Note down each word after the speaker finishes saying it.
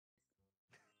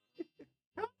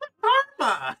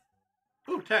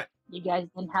You guys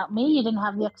didn't help me. You didn't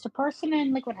have the extra person,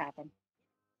 and look what happened.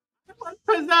 I was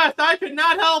possessed. I could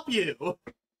not help you.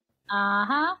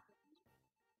 Uh-huh.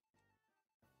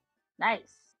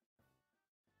 Nice.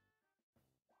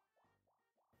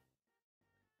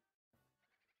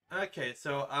 Okay,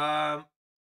 so,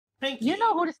 Pinkie. You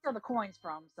know who to steal the coins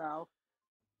from, so.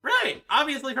 Right,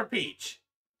 obviously from Peach.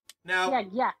 Now,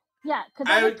 yeah.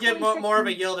 I would get more of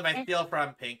a yield if I steal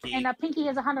from Pinkie. And Pinkie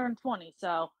has 120,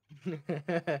 so.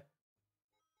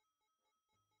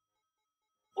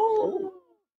 Ooh.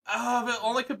 Oh, but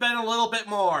only could have been a little bit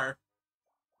more.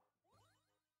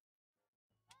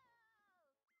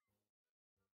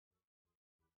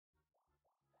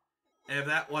 If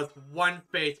that was one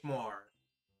space more.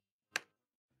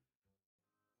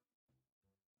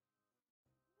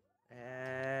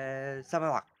 Summon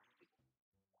lock.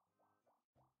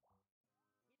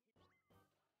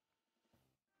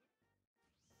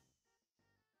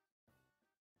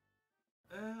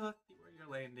 Let's see where you're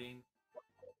landing.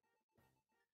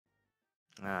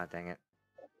 Ah, dang it.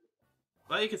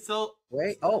 Well, you can still...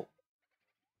 Wait, oh!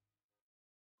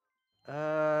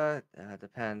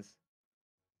 Depends.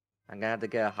 I'm gonna have to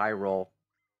get a high roll.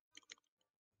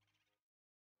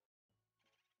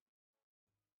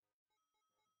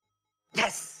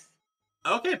 Yes!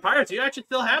 Okay, Pyrus, you actually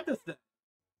still have this thing.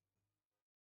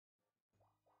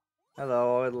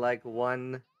 Hello, I would like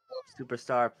one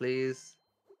superstar, please.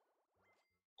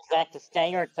 Is that to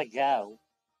stay or to go?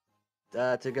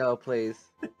 To go, please.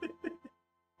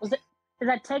 Is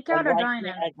that takeout or dine-in?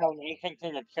 A donation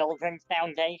to the Children's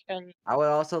Foundation? I would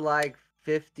also like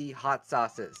 50 hot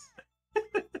sauces.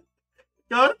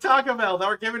 Go to Taco Bell. They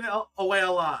were giving away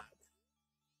a lot.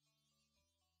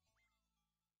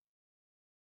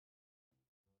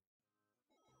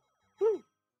 Woo.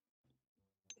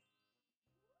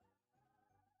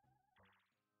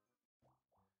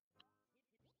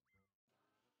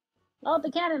 Load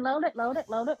the cannon. Load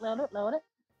it.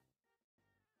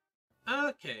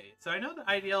 Okay, so I know the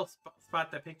ideal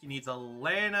spot that Pinkie needs to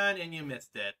land on, and you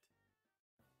missed it.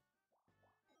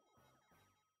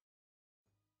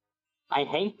 I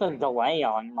hate the delay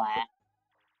on that.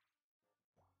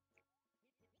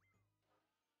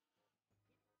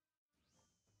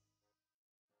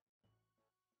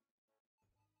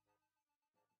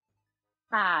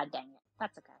 Ah, dang it.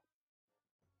 That's okay.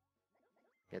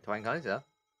 Get 20 coins, though.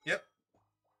 Yep.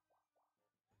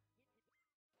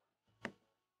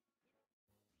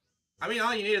 I mean,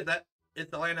 all you need is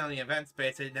to land on the event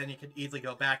space, and then you can easily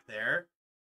go back there.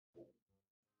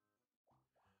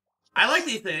 I like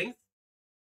these things.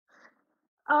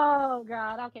 Oh,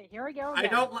 God. Okay, here we go again. I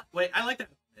don't wait, I like that.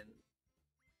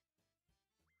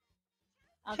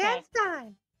 Okay. Chance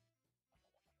time!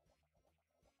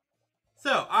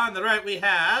 So, on the right we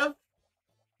have...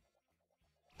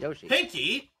 Yoshi.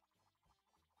 Pinkie.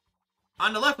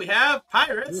 On the left we have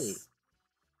Pyrus.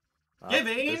 Well,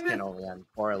 Giving... This can only end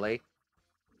poorly.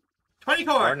 20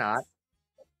 coins. Or not.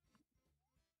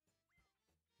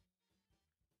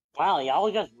 Wow,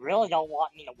 y'all just really don't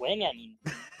want me to win anymore.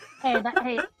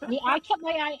 I kept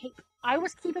my eye... I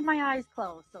was keeping my eyes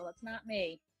closed, so that's not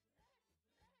me.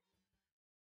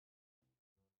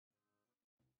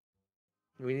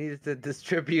 We needed to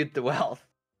distribute the wealth.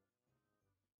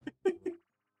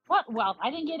 What wealth? I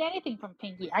didn't get anything from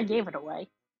Pinkie. I gave it away.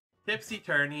 Tipsy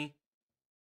Tourney.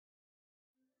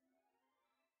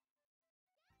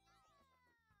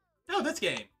 Oh, this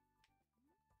game.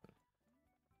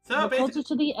 So the closer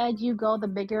to the edge you go, the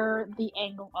bigger the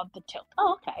angle of the tilt.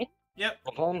 Oh, okay. Yep.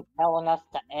 The game's telling us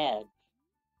to edge.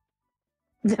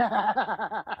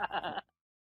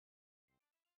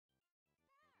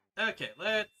 Okay,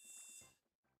 let's...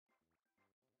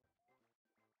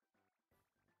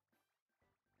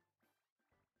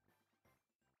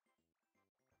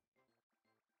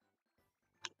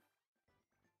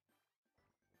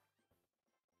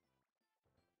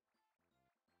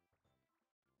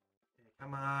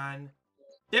 Come on.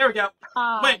 There we go.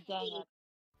 Wait. Dang it.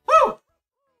 Woo!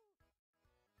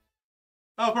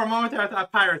 Oh, for a moment there I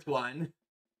thought Pirates won.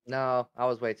 No, I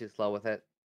was way too slow with it.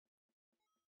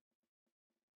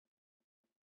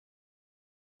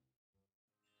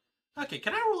 Okay,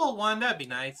 can I roll a 1? That'd be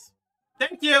nice.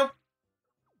 Thank you!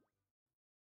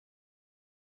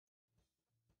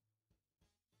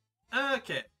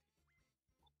 Okay.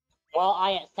 Well,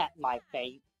 I accept my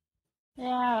fate.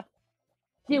 Yeah.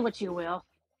 Do what you will.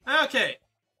 Okay.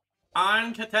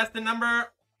 On contestant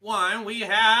number 1, we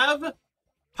have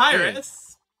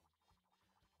Pyrus.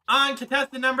 On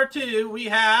contestant number 2, we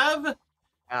have...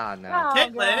 Ah, no. Oh,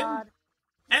 Caitlin. God.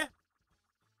 And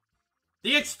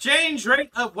the exchange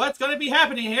rate of what's going to be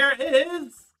happening here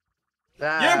is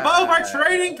You both are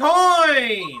trading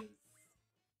coins!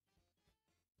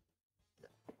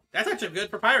 That's actually good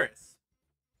for Pyrus.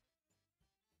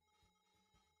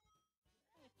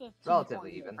 15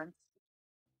 Relatively coin even. difference.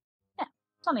 Yeah,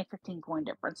 it's only a 15 coin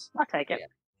difference. I'll take it. Yeah.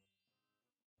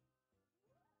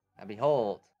 And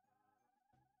behold.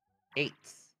 8.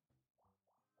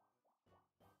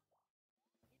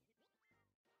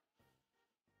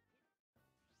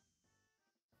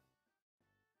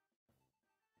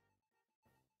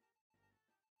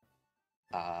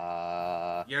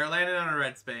 You're landing on a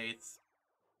red space.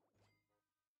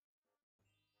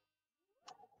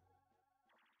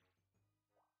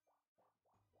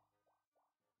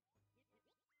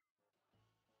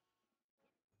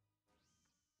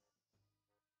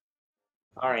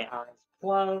 Alright, eyes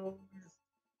closed.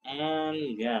 And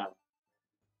yeah.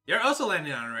 You're also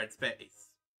landing on a red space.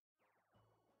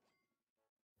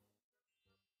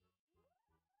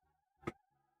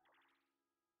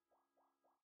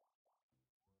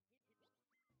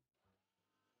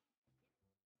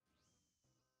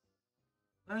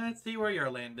 Let's see where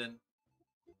you're landing.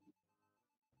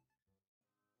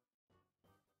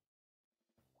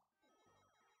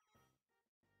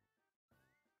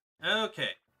 Okay.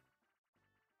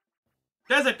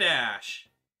 Desert Dash.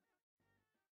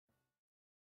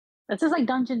 This is like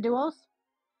Dungeon Duos.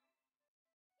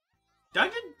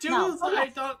 Dungeon No. Duels Oh,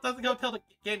 yes. doesn't go till the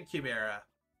GameCube era.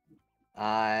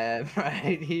 I'm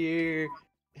right here.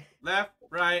 Left,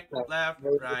 right, left,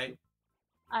 right.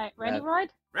 Alright, ready, Yep. Royd?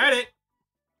 Ready?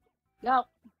 Go.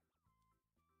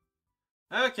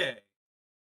 Okay.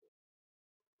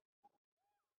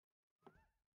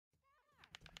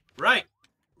 Right,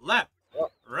 left,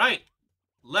 right,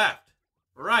 left,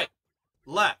 right,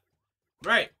 left,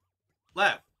 right,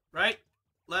 left, right,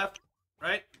 left,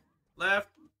 right, left,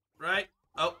 right.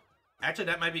 Oh, actually,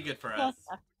 that might be good for us.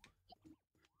 Yeah.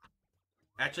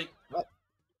 Actually, What?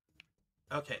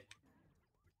 Okay.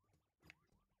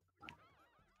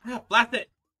 Ah, blast it!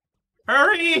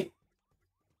 Hurry!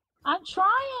 I'm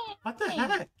trying. What the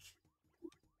heck?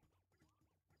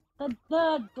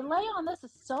 The delay on this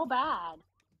is so bad.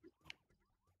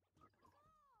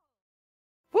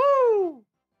 Woo!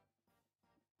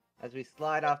 As we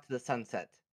slide off to the sunset.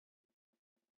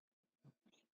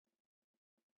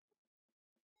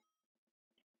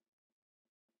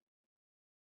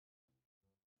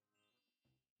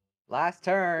 Last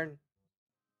turn.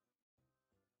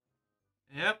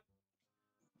 Yep.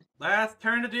 Last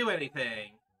turn to do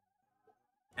anything.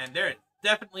 And there is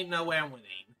definitely no way I'm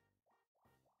winning.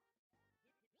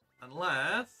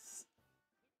 Unless...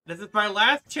 This is my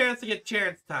last chance to get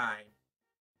chance time.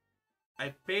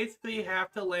 I basically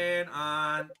have to land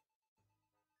on...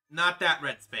 Not that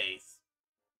red space.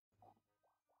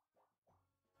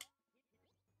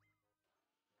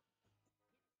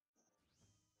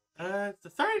 Is the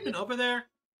star even over there?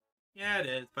 Yeah, it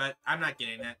is, but I'm not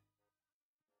getting it.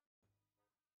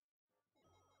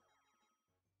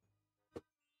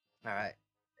 Alright.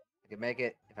 I can make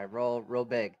it if I roll real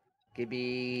big. Give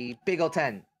me big ol'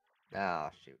 10. Oh,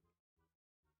 shoot.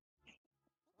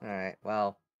 Alright,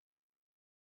 well.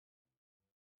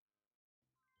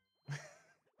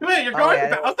 Wait, you're Oh, going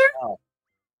yeah, to Bowser? Oh.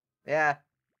 Yeah.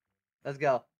 Let's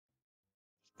go.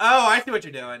 Oh, I see what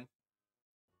you're doing.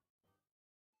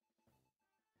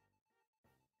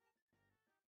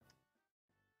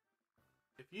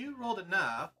 If you rolled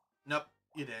enough... Nope,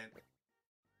 you didn't.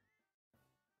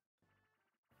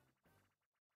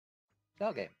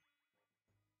 Shell game.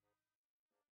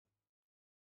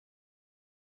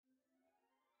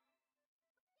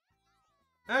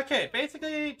 Okay,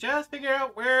 basically, just figure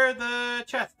out where the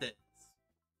chest is.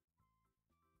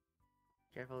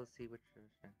 Careful to see which.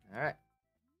 Alright.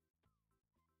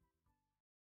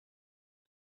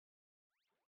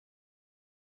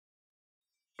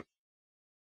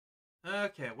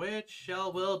 Okay, which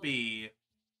shell will be?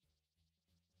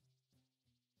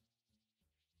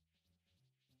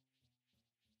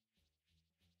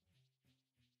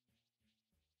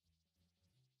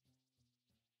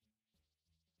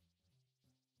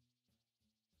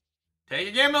 Take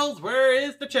your gambles, where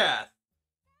is the chest?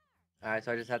 Alright,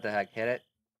 so I just have to hit it.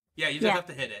 Yeah, you just have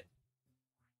to hit it.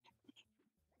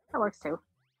 That works too.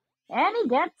 And he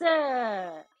gets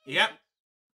it. Yep.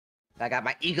 I got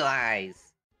my eagle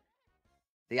eyes.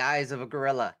 The eyes of a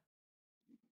gorilla.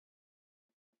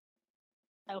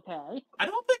 Okay. I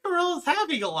don't think gorillas have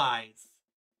eagle eyes.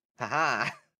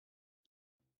 Haha.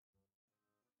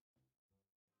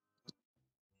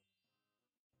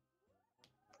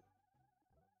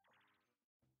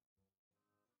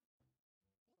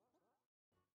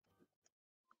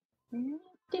 Do,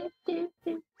 do, do,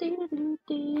 do, do, do,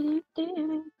 do,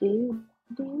 do, do.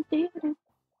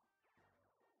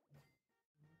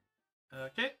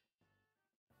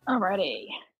 Alrighty.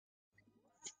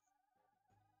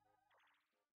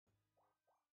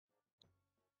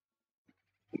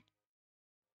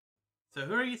 So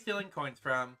who are you stealing coins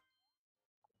from?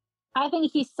 I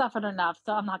think he's suffered enough,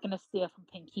 so I'm not going to steal from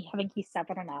Pinkie. I think he's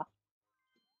suffered enough.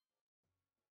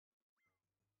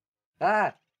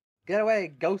 Ah! Get away,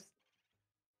 ghost!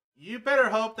 You better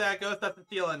hope that Ghost doesn't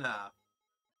steal enough.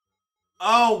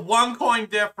 Oh, 1 coin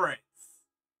difference.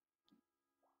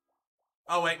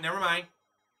 Oh, wait, never mind.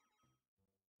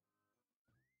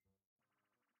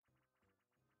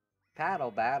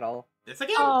 Paddle battle. This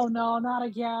again? Oh, no, not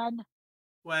again.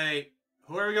 Wait,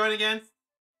 who are we going against?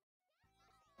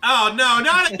 Oh, no,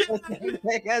 not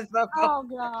again! Oh,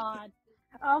 God.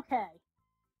 Okay.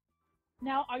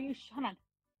 Now, are you... Hold on.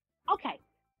 Okay.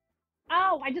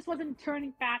 Oh, I just wasn't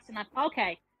turning fast enough.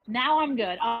 Okay. Now I'm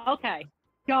good. Okay.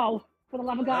 Go. For the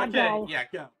love of God, Okay, go. yeah,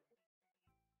 go.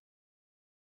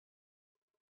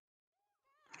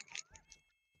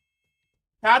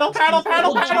 Paddle, paddle,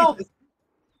 paddle, paddle!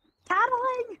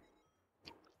 Paddling!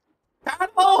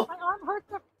 Paddle! My arm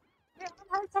hurts. My arm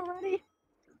hurts already.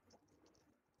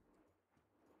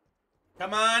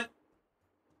 Come on.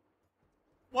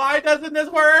 Why doesn't this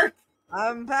work?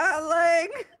 I'm paddling!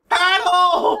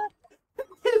 Paddle!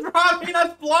 He's robbing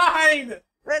us blind!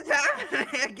 It's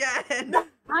happening again!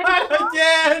 Not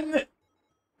again!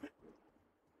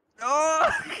 Oh!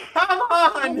 Come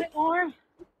on! My arm.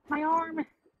 My arm.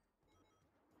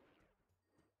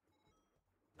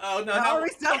 Oh no! How no. are we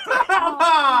still Come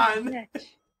on! Bitch.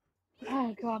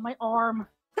 Oh god, my arm.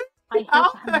 I hate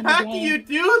How that the mini heck do game. you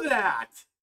do that?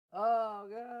 Oh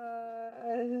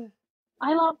god!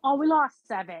 I lost. Oh, we lost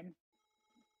 7.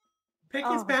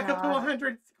 Pinkie's Oh, back up to God.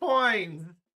 100 coins.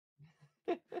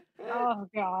 Oh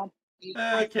god.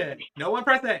 Okay, no one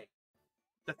press A.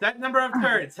 The set number of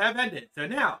turns have ended, so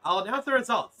now I'll announce the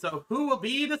results. So who will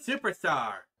be the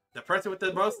superstar? The person with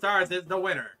the most stars is the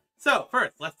winner. So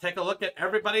first, let's take a look at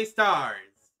everybody's stars.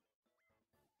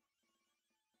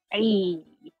 Hey.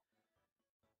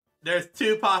 There's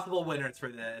 2 possible winners for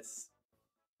this.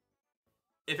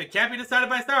 If it can't be decided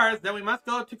by stars, then we must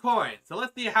go to coins. So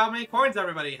let's see how many coins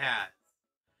everybody has.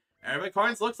 Everybody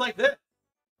coins looks like this.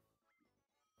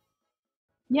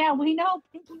 Yeah, we know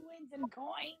Pinkie wins in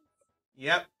coins.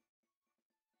 Yep.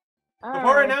 All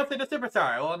Before right. announcing the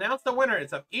superstar, I will announce the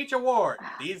winners of each award.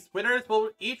 These winners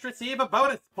will each receive a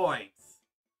bonus points.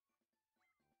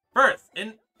 First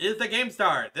is the Game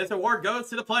Star. This award goes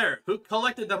to the player who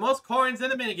collected the most coins in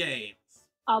the minigames.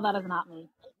 Oh, that is not me.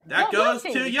 That Oh, goes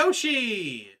Yoshi. to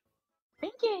Yoshi.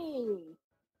 Pinkie.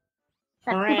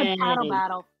 That Hooray. stupid paddle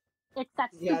battle. It's that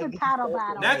Yeah, stupid this paddle is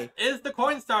battle. awesome. Next is the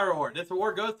Coin Star Award. This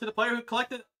award goes to the player who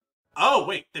collected... Oh,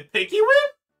 wait. Did Pinkie win?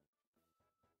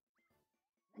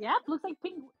 Yep, looks like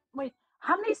Pinkie. Wait,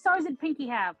 how many stars did Pinkie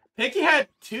have? Pinkie had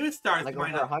 2 stars. Like to over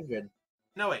mine up. 100.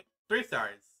 No, wait. 3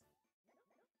 stars.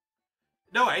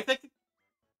 No, I think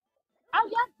Oh,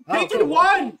 yeah, Pinkie cool.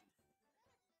 won!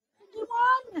 Pinkie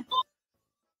won.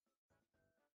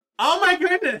 Oh my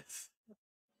goodness!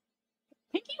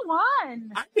 Pinkie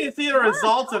won. I can see the What a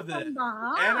results come of this. from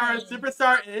behind. And our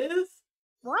superstar is...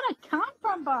 What a come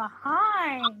from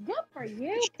behind. Good for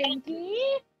you, Pinkie.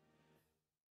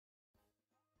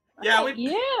 Yeah, Look at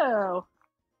you.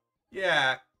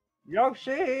 Yeah.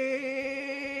 Yoshi!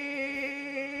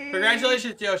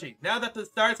 Congratulations, Yoshi. Now that the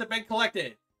stars have been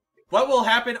collected, what will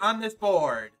happen on this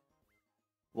board?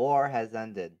 War has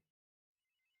ended.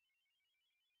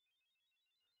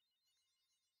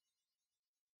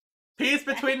 Peace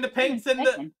between the pinks and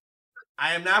the...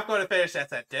 I am not going to finish that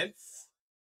sentence.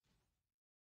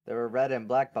 There were red and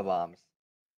black bombs.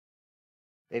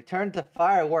 They've turned to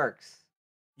fireworks.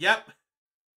 Yep.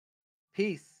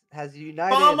 Peace has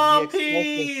united Bomb the on explosive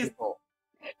peace! people.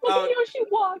 Look Oh. at Yoshi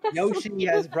walk. That's so Yoshi cute.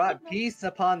 has brought peace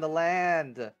upon the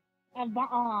land. And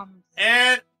bombs.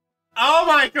 And... Oh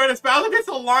my goodness, Bowser gets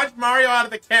to launch Mario out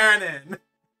of the cannon.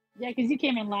 Yeah, because you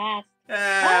came in last.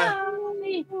 Uh,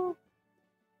 Bye.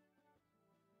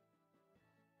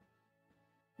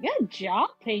 Good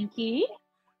job, Pinkie.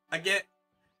 again,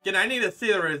 I need to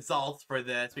see the results for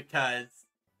this because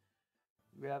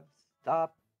We have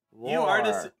stopped war. you are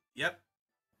the... Yep.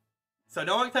 So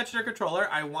no one touched your controller.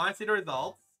 I want to see the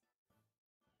results.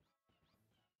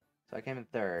 So I came in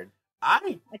third.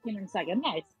 I I came in second.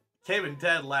 Nice. came in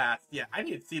dead last. Yeah, I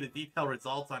need to see the detailed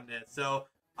results on this. So,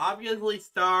 obviously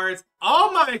stars.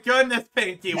 Oh my goodness,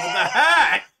 Pinkie, what the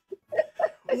heck?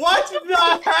 What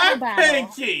the heck, battle.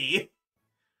 Pinkie?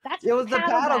 That's It was the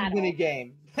paddle battle. mini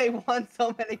game. They won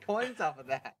so many coins off of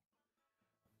that.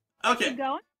 Okay, Keep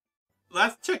going.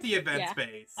 let's check the event Yeah.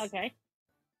 space. Okay.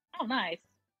 Oh, nice.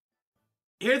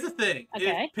 Here's the thing.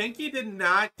 Okay. If Pinkie did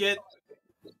not get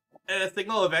a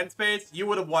single event space, you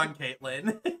would have won,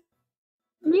 Caitlin.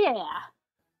 Yeah.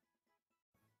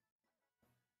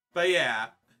 But yeah,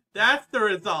 that's the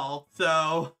result,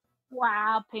 so...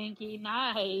 Wow, Pinkie,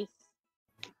 nice.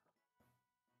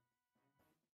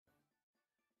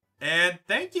 And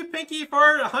thank you, Pinkie,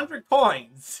 for 100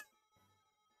 coins.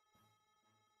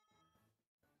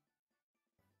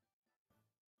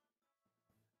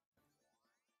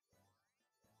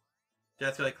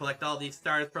 Just gonna collect all these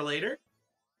stars for later.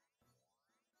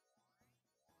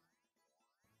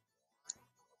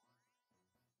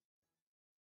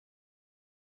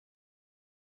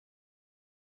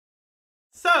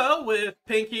 So, with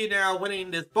Pinkie now winning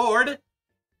this board,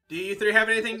 do you three have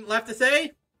anything left to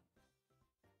say?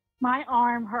 My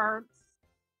arm hurts.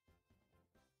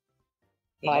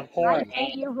 My poor I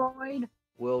hate man. you, Royd.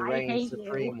 Will I reign hate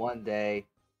supreme you. one day.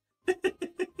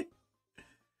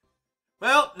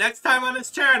 Well, next time on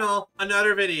this channel,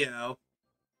 another video.